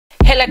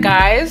Hello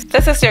guys,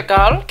 this is your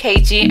girl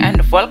KG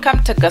and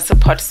welcome to Gossip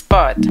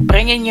Hotspot,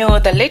 bringing you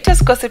the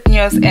latest gossip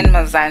news in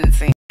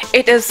Mzansi.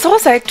 It is so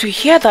sad to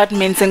hear that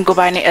Menzi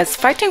Ngubane is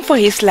fighting for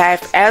his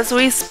life as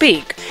we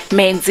speak.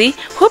 Menzi,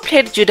 who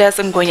played Judas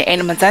Ngubane in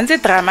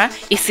Mzansi drama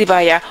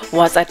Isibaya,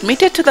 was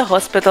admitted to the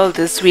hospital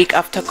this week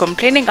after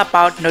complaining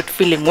about not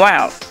feeling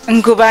well.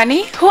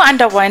 Ngubane, who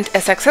underwent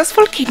a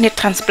successful kidney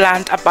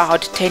transplant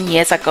about 10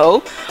 years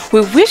ago,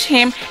 we wish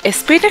him a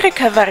speedy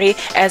recovery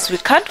as we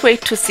can't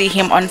wait to see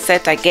him on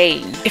set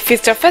again. If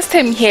it's your first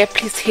time here,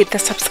 please hit the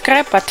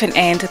subscribe button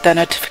and the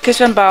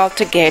notification bell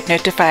to get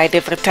notified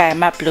every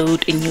time I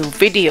upload a new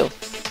video.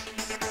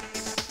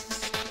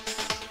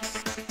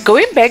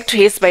 Going back to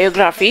his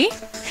biography,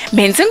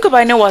 Menzi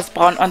Ngubane was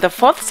born on the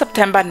 4th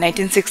September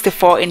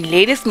 1964 in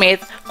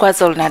Ladysmith,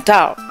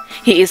 KwaZulu-Natal.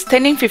 He is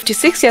turning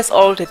 56 years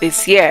old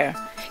this year.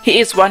 He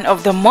is one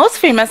of the most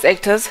famous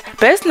actors,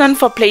 best known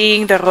for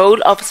playing the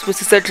role of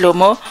Sibusiso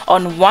Dlomo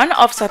on one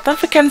of South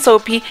African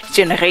soapie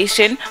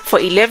Generation for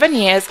 11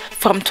 years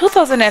from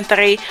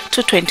 2003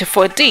 to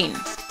 2014.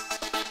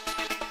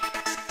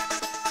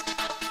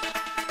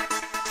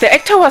 The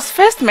actor was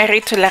first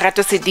married to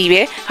Lerato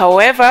Sedibe,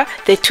 however,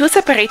 the two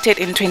separated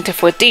in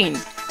 2014.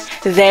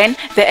 Then,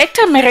 the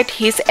actor married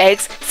his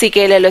ex,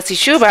 Sikelelo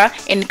Sishuba,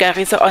 in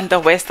Kagiso on the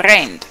West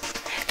Rand.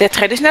 The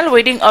traditional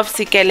wedding of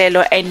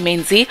Sikelelo and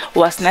Menzi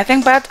was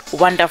nothing but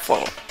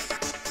wonderful.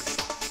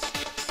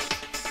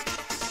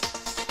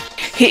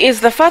 He is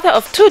the father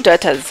of two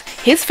daughters.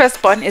 His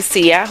firstborn is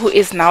Sia, who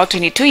is now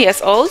 22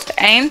 years old,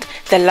 and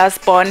the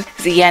lastborn,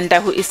 Ziyanda,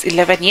 who is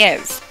 11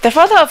 years. The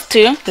father of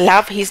two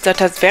loves his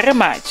daughters very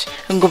much.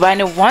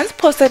 Ngubane once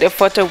posted a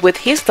photo with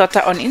his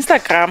daughter on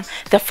Instagram.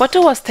 The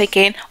photo was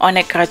taken on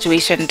a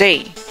graduation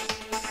day.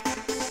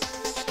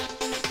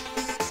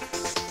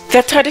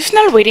 The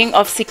traditional wedding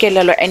of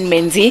Sikelelo and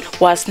Menzi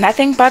was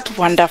nothing but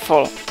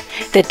wonderful.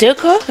 The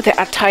decor, the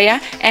attire,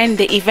 and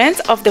the events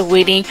of the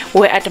wedding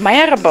were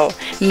admirable.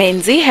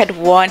 Menzi had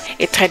worn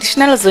a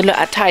traditional Zulu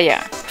attire.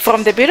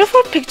 From the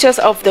beautiful pictures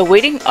of the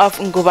wedding of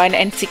Ngubane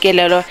and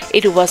Sikelelo,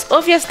 it was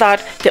obvious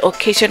that the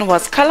occasion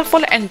was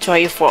colorful and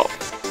joyful.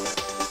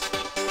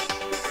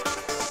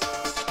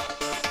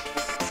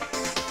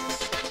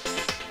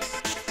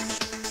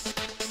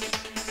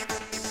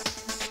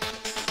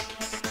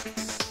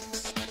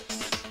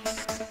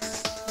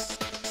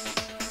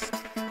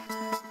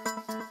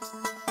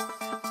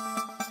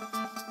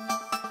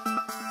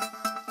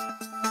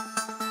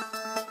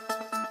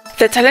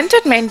 The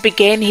talented man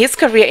began his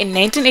career in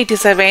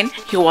 1987.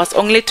 He was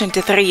only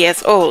 23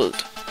 years old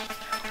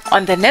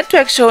on the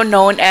network show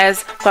known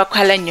as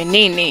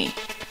Nyonini.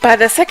 By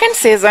the second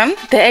season,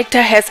 the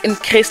actor has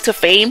increased to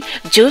fame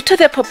due to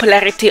the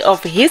popularity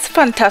of his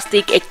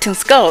fantastic acting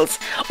skills.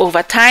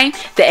 Over time,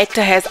 the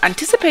actor has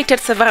anticipated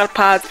several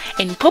parts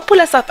in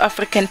popular South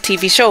African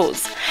TV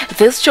shows.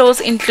 These shows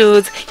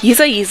include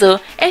Yizo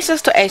Yizo,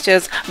 Ashes to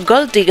Ashes,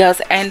 Gold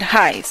Diggers, and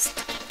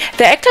Heist.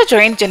 The actor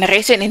joined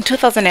Generation in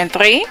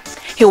 2003.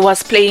 He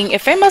was playing a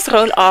famous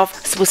role of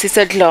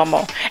Sibusiso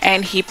Dlomo,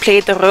 and he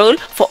played the role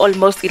for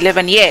almost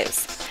 11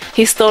 years.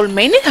 He stole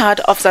many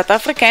hearts of South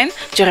Africans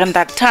during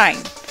that time.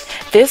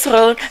 This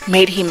role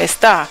made him a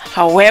star.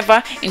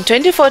 However, in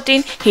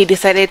 2014, he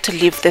decided to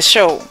leave the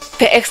show.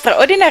 The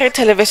extraordinary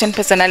television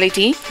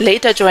personality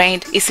later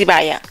joined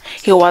Isibaya.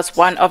 He was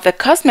one of the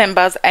cast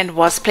members and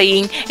was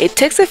playing a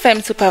taxi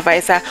firm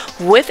supervisor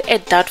with a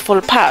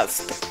doubtful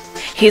past.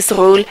 His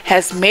role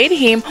has made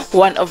him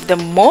one of the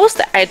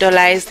most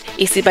idolized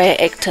Isibaya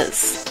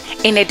actors.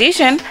 In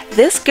addition,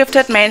 this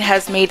gifted man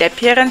has made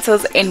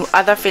appearances in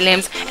other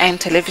films and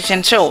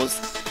television shows.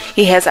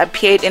 He has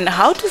appeared in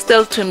How to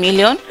Steal 2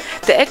 Million.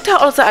 The actor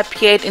also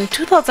appeared in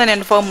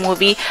 2004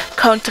 movie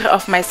Country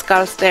of My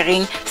Skull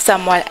starring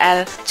Samuel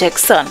L.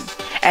 Jackson.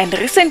 And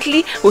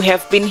recently, we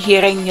have been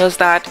hearing news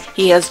that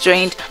he has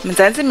joined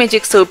Mzansi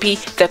magic soapie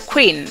The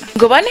Queen.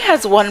 Ngubane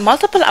has won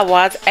multiple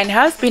awards and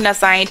has been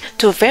assigned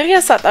to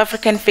various South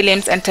African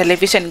films and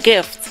television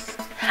gifts.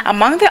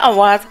 Among the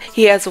awards,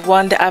 he has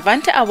won the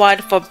Avanti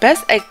Award for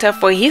Best Actor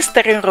for his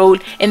starring role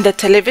in the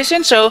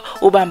television show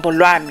Ubambo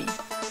Lwami.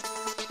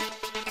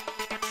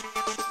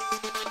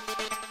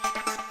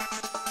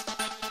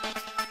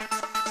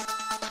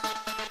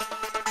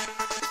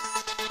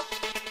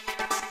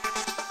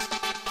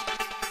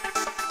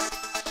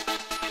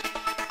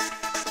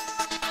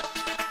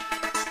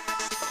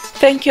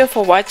 Thank you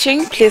for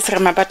watching. Please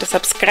remember to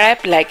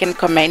subscribe, like and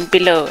comment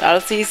below.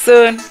 I'll see you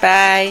soon.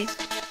 Bye.